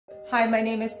Hi, my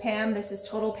name is Pam. This is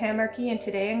Total Pamarchy, and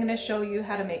today I'm going to show you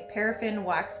how to make paraffin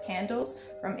wax candles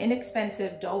from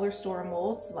inexpensive dollar store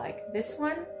molds like this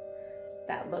one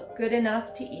that look good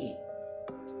enough to eat.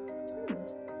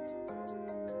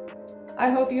 I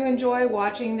hope you enjoy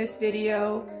watching this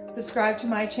video. Subscribe to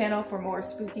my channel for more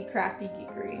spooky crafty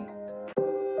geekery.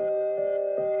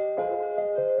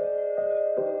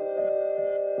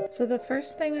 So the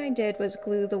first thing I did was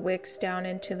glue the wicks down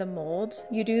into the molds.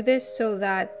 You do this so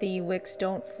that the wicks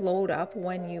don't float up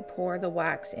when you pour the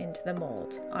wax into the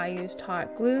mold. I used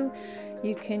hot glue.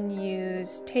 You can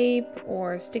use tape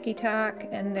or sticky tack,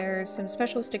 and there's some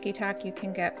special sticky tack you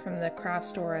can get from the craft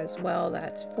store as well.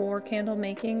 That's for candle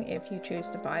making if you choose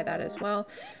to buy that as well.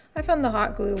 I found the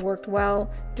hot glue worked well.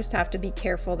 Just have to be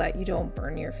careful that you don't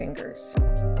burn your fingers.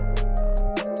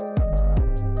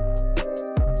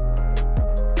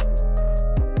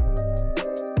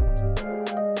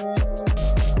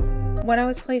 When I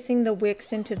was placing the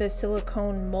wicks into the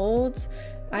silicone molds,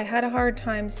 I had a hard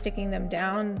time sticking them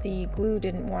down. The glue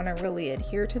didn't want to really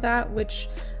adhere to that, which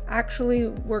actually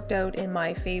worked out in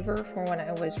my favor for when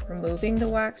I was removing the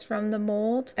wax from the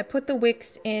mold. I put the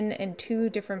wicks in two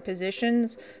different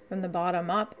positions, from the bottom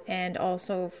up and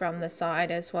also from the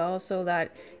side as well, so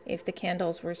that if the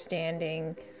candles were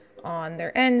standing on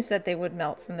their ends, that they would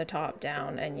melt from the top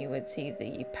down and you would see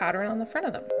the pattern on the front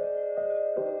of them.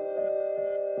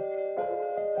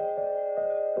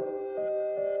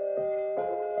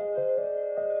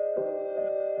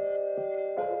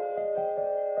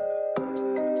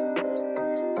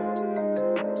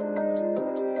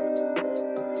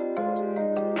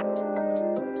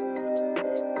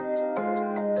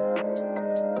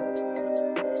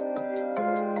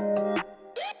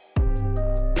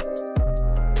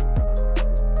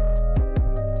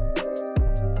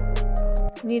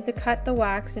 You need to cut the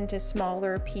wax into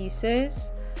smaller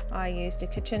pieces. I used a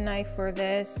kitchen knife for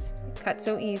this. It cut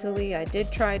so easily. I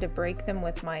did try to break them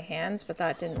with my hands, but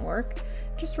that didn't work.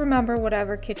 Just remember,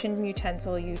 whatever kitchen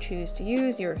utensil you choose to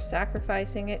use, you're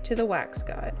sacrificing it to the wax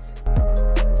gods.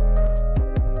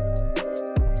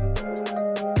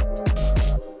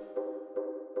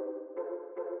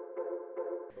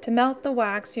 To melt the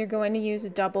wax, you're going to use a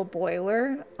double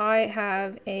boiler. I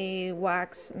have a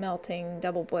wax melting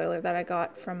double boiler that I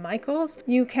got from Michael's.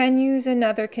 You can use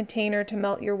another container to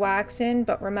melt your wax in,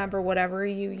 but remember, whatever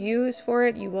you use for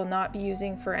it, you will not be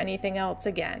using for anything else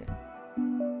again.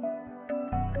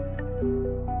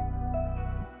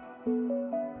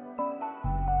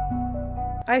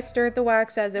 I stirred the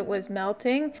wax as it was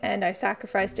melting, and I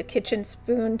sacrificed a kitchen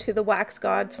spoon to the wax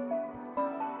gods.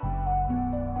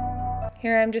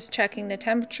 Here I'm just checking the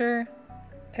temperature.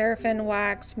 Paraffin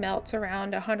wax melts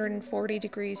around 140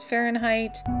 degrees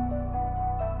Fahrenheit.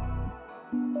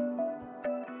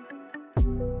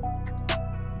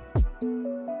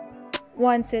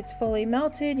 Once it's fully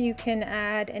melted, you can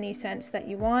add any scents that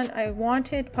you want. I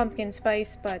wanted pumpkin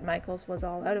spice, but Michael's was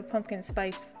all out of pumpkin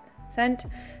spice scent,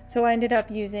 so I ended up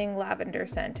using lavender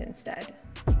scent instead.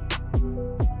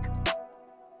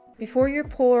 Before you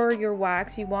pour your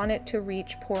wax, you want it to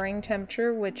reach pouring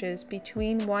temperature, which is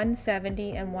between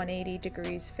 170 and 180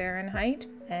 degrees Fahrenheit.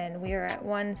 And we are at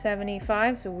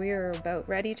 175, so we are about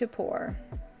ready to pour.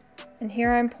 And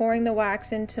here I'm pouring the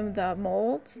wax into the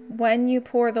molds. When you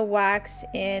pour the wax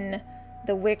in,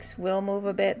 the wicks will move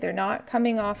a bit. They're not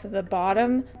coming off of the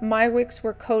bottom. My wicks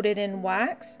were coated in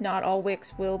wax. Not all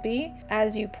wicks will be.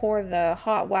 As you pour the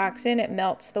hot wax in, it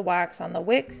melts the wax on the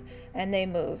wicks and they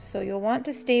move. So you'll want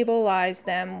to stabilize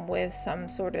them with some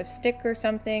sort of stick or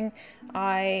something.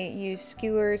 I used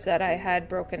skewers that I had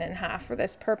broken in half for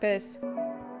this purpose.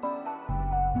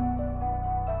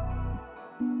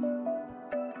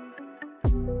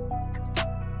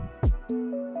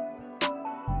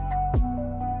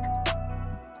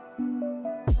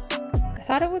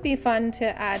 I thought it would be fun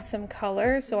to add some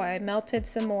color, so I melted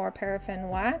some more paraffin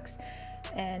wax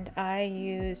and I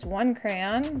used one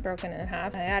crayon broken in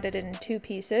half. I added it in two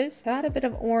pieces. Got a bit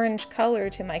of orange color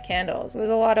to my candles. It was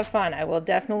a lot of fun. I will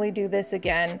definitely do this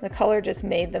again. The color just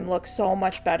made them look so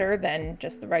much better than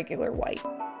just the regular white.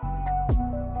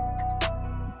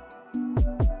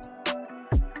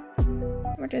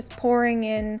 We're just pouring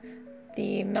in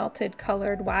the melted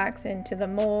colored wax into the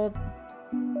mold.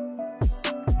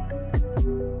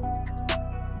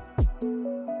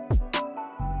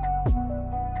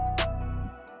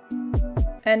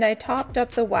 And I topped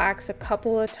up the wax a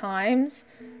couple of times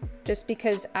just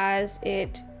because as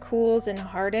it cools and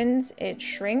hardens, it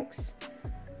shrinks.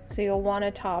 So you'll want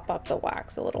to top up the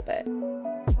wax a little bit.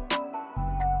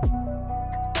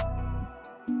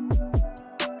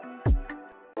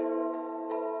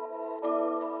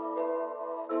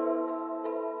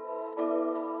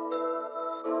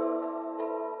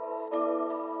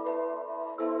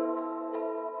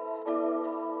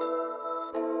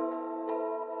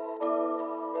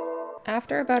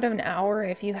 After about an hour,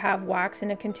 if you have wax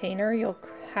in a container, you'll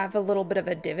have a little bit of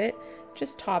a divot.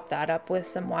 Just top that up with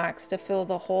some wax to fill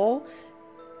the hole.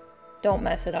 Don't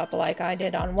mess it up like I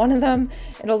did on one of them.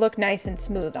 It'll look nice and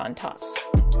smooth on top.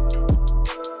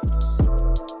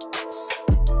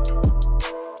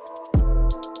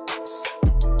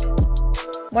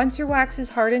 Once your wax is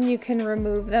hardened, you can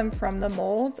remove them from the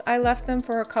molds. I left them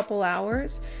for a couple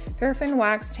hours. Paraffin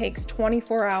wax takes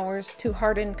 24 hours to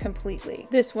harden completely.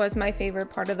 This was my favorite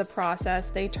part of the process.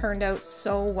 They turned out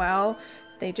so well.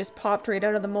 They just popped right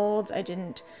out of the molds. I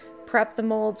didn't prep the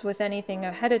molds with anything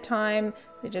ahead of time.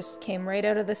 They just came right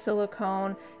out of the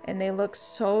silicone and they look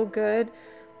so good.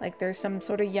 Like there's some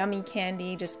sort of yummy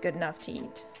candy, just good enough to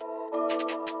eat.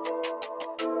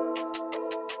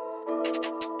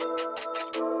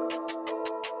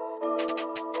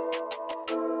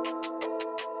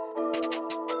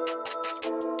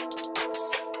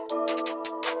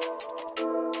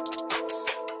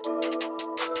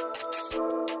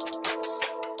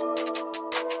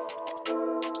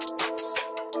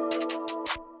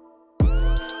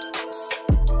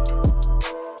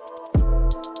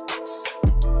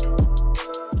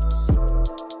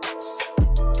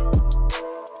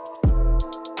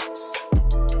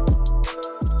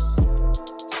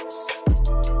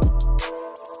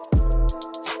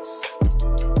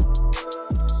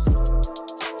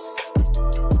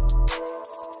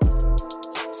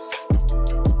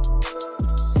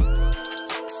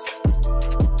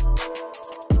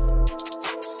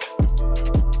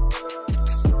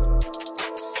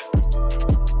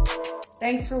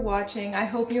 Thanks for watching. I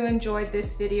hope you enjoyed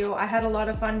this video. I had a lot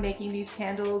of fun making these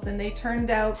candles and they turned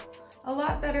out a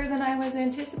lot better than I was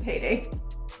anticipating.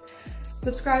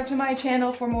 Subscribe to my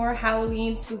channel for more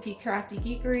Halloween spooky crafty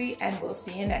geekery and we'll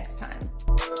see you next time.